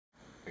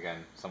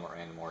again, somewhat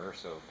random order,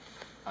 so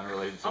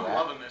unrelated to I'm that.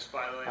 loving this,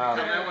 by the way. Come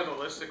in with a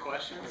list of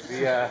questions.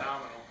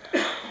 Phenomenal.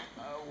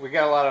 We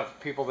got a lot of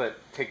people that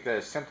take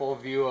the simple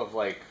view of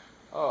like,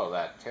 oh,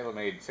 that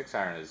TaylorMade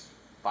 6-iron is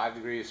 5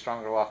 degrees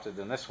stronger lofted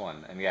than this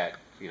one, and yet,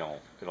 you know,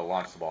 it'll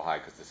launch the ball high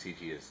because the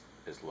CG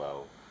is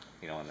low,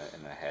 you know, in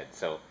the head.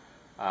 So,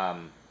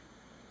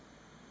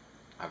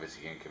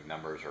 obviously you can't give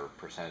numbers or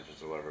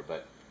percentages or whatever,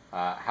 but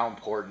how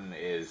important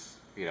is,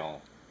 you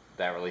know,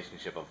 that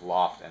relationship of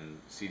loft and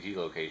CG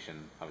location?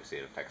 Obviously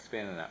it affects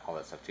spin and all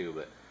that stuff too,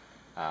 but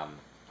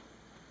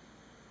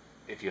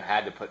if you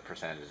had to put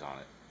percentages on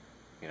it,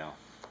 you know,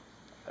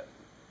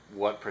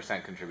 what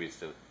percent contributes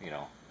to, you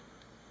know,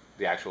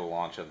 the actual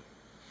launch of,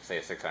 say,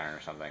 a 6-iron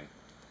or something?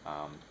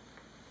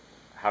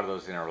 How do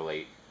those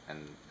interrelate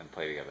and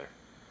play together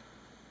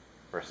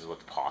versus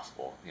what's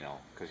possible, you know,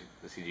 because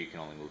the CG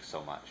can only move so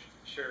much.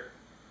 Sure.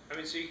 I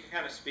mean, so you can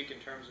kind of speak in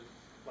terms of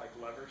like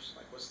levers,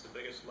 like what's the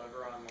biggest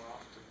lever on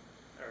loft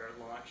or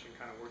launch, and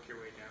kind of work your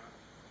way down.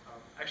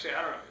 Actually,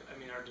 I don't know. I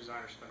mean, our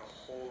designers spend a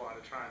whole lot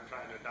of time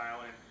trying to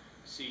dial in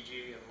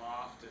CG and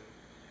loft and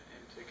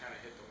to kind of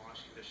hit the launch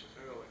conditions.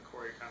 Maybe I'll let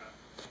Corey kind of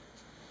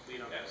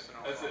lead on this, and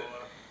I'll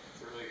follow up.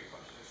 It's a really good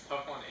question. It's a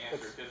tough one to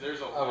answer because there's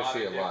a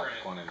obviously lot of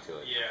going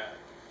into it. Yeah.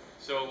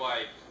 So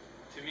like,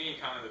 to me,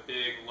 kind of the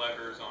big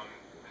levers on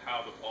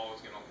how the ball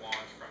is going to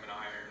launch from an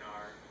iron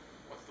are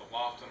what's the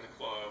loft on the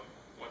club,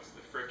 what's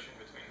the friction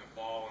between the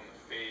ball and the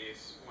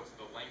face, what's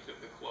the length of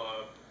the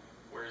club,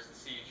 where's the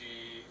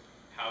CG,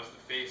 how's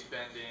the face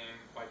bending.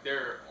 Like, there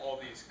are all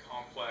these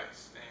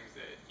complex things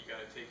that you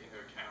got to take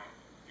into account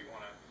if you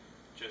want to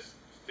just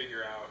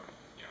figure out,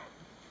 you know,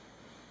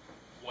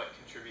 what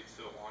contributes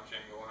to the launch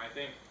angle. And I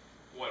think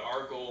what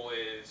our goal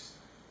is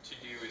to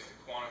do is to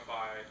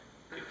quantify,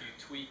 if you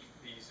tweak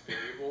these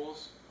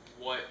variables,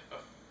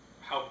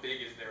 how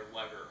big is their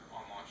lever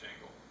on launch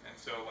angle. And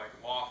so like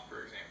loft,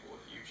 for example,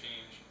 if you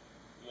change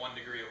 1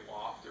 degree of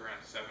loft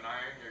around a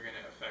 7-iron, you're going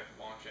to affect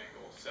launch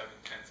angle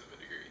 7/10 of a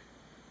degree.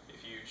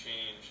 If you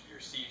change your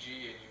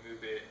CG and you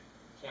move it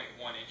 0.1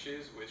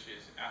 inches, which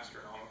is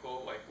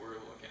astronomical, like we're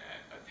looking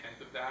at 1/10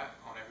 of that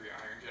on every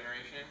iron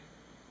generation,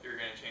 you're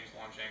going to change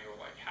launch angle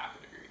like 0.5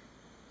 degree.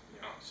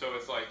 You know, so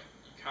it's like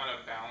you kind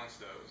of balance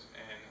those.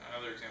 And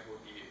another example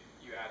would be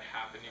you add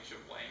 1/2 inch of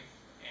length,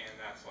 and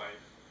that's like,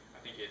 I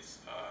think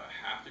it's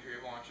 1/2 degree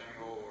of launch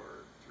angle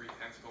or 3/10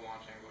 of a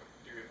launch angle,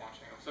 degree of launch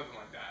angle, something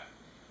like that.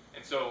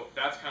 And so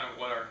that's kind of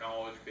what our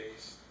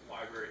knowledge-based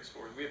library is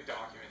for. We have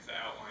documents that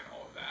outline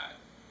all of that,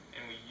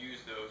 and we use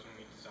those when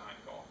we design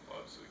golf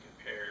clubs. So we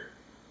compare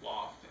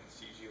loft and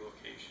CG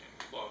location,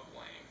 club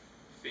length,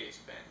 face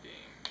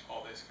bending,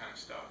 all this kind of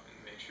stuff, and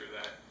make sure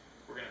that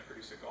we're going to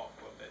produce a golf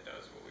club that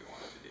does what we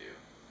want it to do.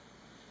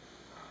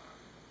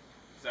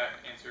 Does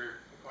that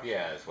answer the question?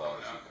 Yeah, as well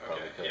as you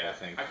probably could, yeah. I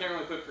think. I can't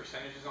really put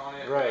percentages on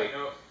it. Right. But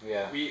I know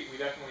yeah. We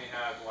definitely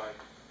have like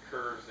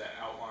curves that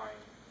outline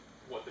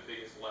what the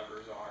biggest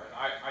levers are. And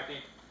I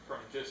think from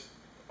just,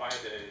 if I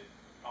had to,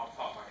 off the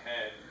top of my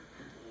head,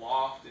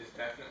 loft is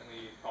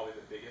definitely probably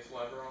the biggest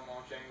lever on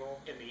launch angle.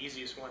 And the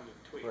easiest one to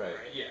tweak,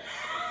 right? Yeah,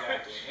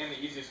 exactly. And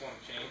the easiest one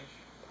to change.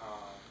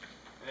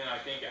 And then I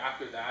think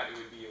after that it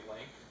would be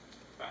length.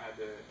 If I had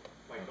to,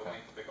 like the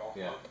length of the golf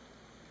club.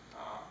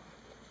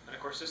 And of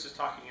course, this is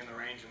talking in the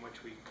range in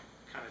which we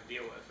kind of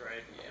deal with,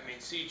 right? Yeah. I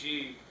mean,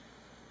 CG,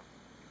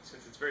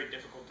 since it's very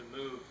difficult to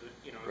move,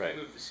 you know, if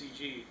you move the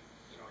CG,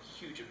 you know, a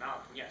huge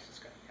amount, yes, it's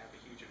going to have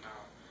a huge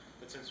amount.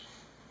 But since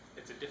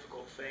it's a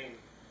difficult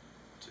thing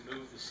to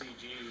move the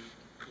CG,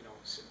 you know,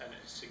 a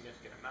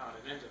significant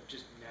amount, it ends up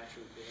just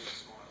naturally being a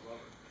smaller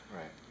lever.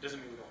 Right. It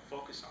doesn't mean we don't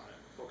focus on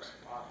it. We focus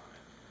a lot on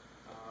it.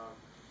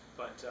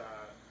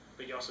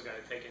 But you also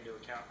got to take into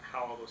account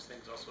how all those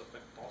things also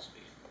affect ball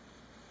speed.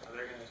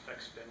 They're going to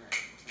affect spin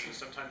rate. So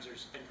sometimes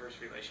there's inverse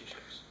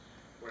relationships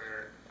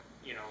where,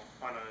 you know,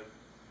 on a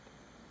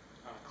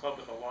club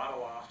with a lot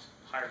of loft,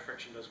 higher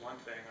friction does one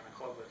thing. On a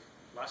club with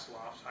less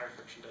loft, higher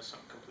friction does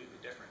something completely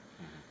different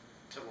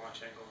to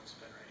launch angle and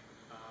spin rate.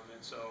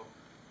 And so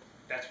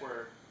that's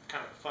where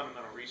kind of the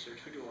fundamental research,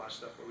 we do a lot of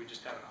stuff where we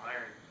just have an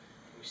iron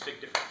and we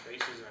stick different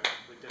faces in it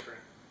with different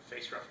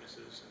face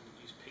roughnesses and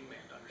use pingman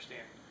to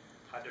understand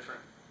how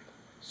different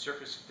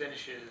surface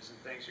finishes and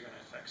things are going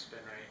to affect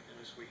spin rate. And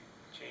as we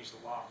change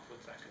the loft,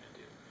 what's that going to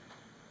do?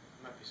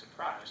 You might be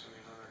surprised. I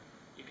mean,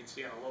 you can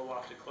see on a low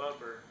lofted club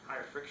or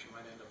higher friction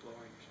might end up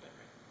lowering your spin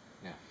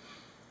rate. Yeah.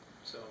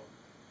 So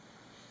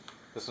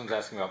this one's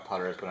asking about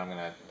putters, but I'm going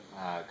to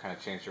kind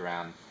of change it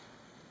around.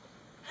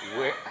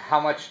 How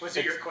much? Was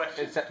it your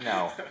question?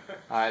 No.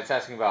 It's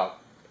asking about,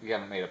 you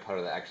haven't made a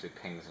putter that actually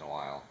pings in a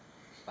while.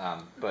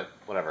 But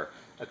whatever.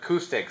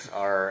 Acoustics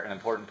are an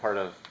important part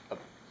of a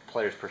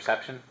player's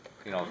perception,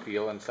 you know,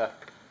 feel and stuff.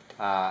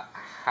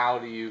 How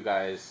do you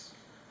guys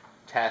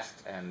test,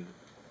 and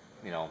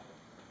you know,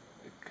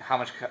 how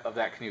much of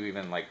that can you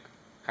even like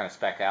kind of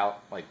spec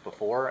out like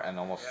before and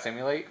almost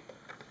simulate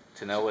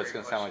to know what it's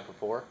going to sound like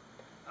before?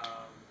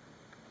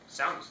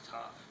 Sound is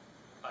tough,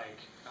 like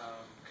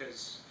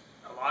because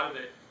a lot of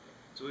it.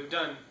 So we've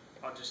done.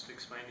 I'll just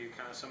explain to you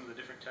kind of some of the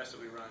different tests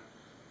that we run.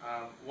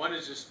 One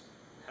is just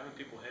having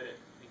people hit it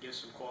and give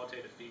some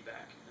qualitative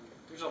feedback. And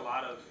there's a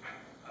lot of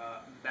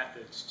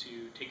methods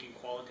to taking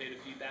qualitative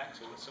feedback,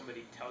 so what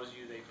somebody tells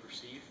you they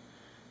perceive,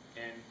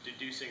 and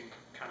deducing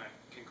kind of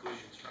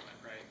conclusions from it,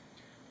 right?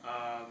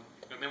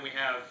 And then we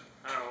have,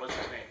 I don't know, what's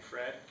his name,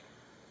 Fred?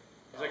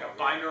 He's like a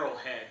binaural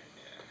head,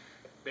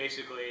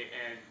 basically,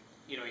 and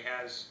he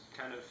has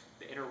kind of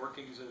the inner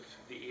workings of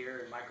the ear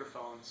and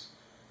microphones,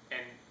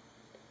 and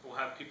we'll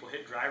have people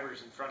hit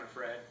drivers in front of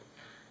Fred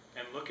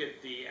and look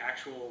at the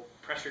actual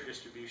pressure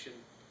distribution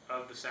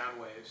of the sound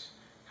waves,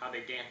 how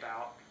they damp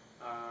out,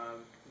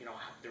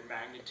 their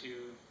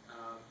magnitude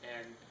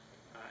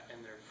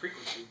and their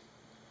frequency.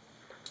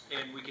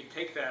 And we can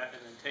take that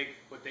and then take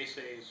what they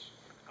say is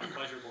a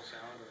pleasurable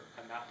sound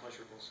or a not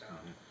pleasurable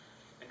sound,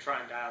 and try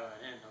and dial that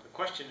in. Now the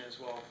question is,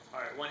 well, all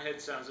right, one head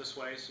sounds this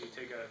way, so you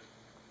take a,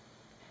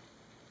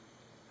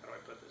 how do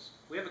I put this?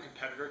 We have a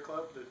competitor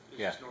club that is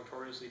just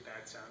notoriously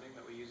bad sounding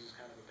that we use as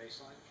kind of a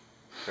baseline.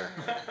 Sure.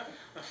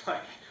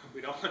 Like,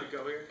 we don't want to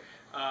go here.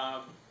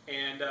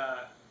 And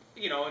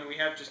we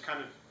have just kind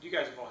of, you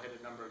guys have all hit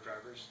a number of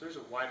drivers. There's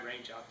a wide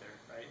range out there,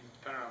 right?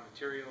 Depending on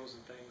materials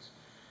and things.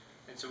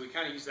 And so we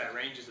kind of use that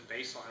range as a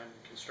baseline in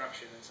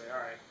construction and say, all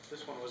right,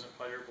 this one wasn't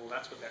pleasurable.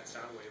 That's what that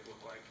sound wave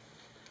looked like.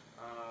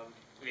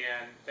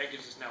 And that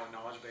gives us now a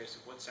knowledge base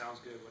of what sounds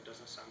good, what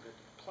doesn't sound good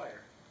to the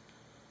player.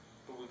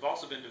 But we've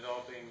also been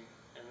developing,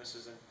 and this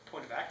is a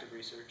point of active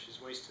research, is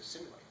ways to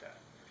simulate that.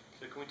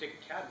 So can we take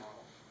a CAD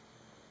model,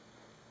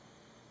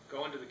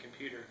 go into the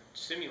computer,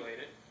 simulate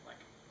it,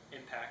 like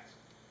impact,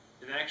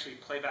 and then actually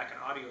play back an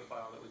audio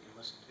file that we can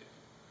listen to.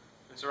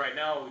 And so right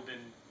now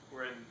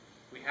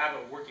we have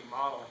a working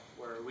model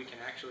where we can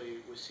actually,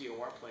 with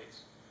COR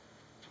plates,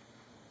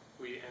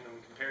 and then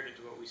we compared it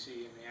to what we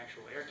see in the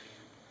actual air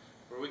can,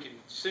 where we can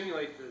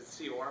simulate the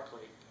COR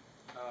plate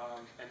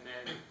and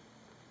then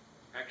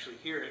actually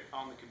hear it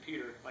on the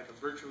computer like a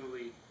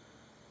virtually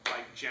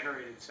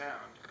generated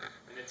sound,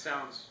 and it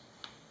sounds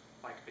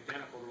like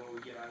identical to what we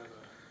get out of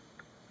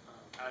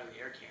the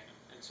air cannon.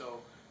 And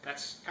so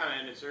that's kind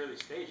of in its early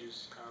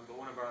stages, but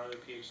one of our other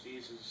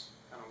PhDs is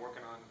kind of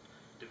working on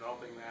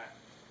developing that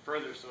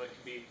further so it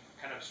can be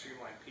kind of a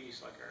streamlined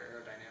piece like our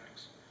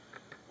aerodynamics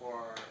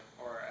or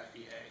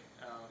FEA.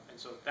 And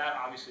so that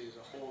obviously is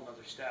a whole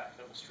other step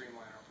that will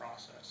streamline our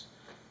process.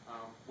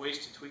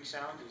 Ways to tweak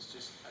sound is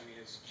just,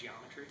 it's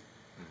geometry.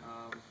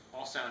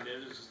 All sound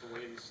is the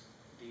way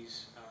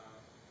this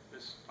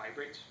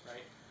vibrates,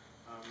 right?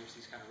 There's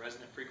these kind of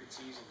resonant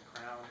frequencies in the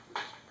crown,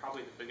 which is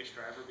probably the biggest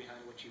driver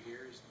behind what you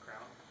hear is the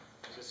crown.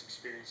 It's just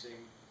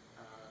experiencing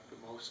the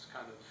most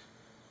kind of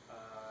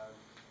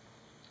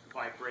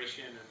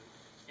vibration and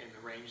in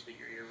the range that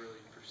your ear really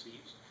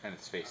perceives. And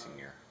it's facing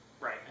your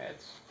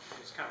heads.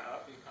 It's kind of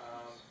up.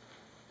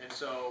 And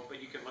so,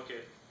 but you can look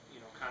at,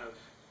 kind of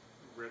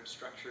rib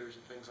structures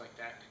and things like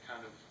that to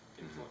kind of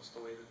influence the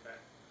way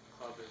that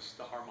club is,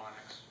 the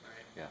harmonics,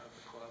 right, of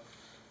the club.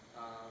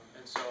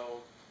 And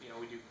so,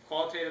 we do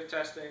qualitative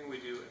testing, we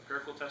do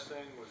empirical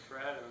testing with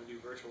Fred, and we do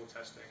virtual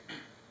testing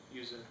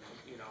using,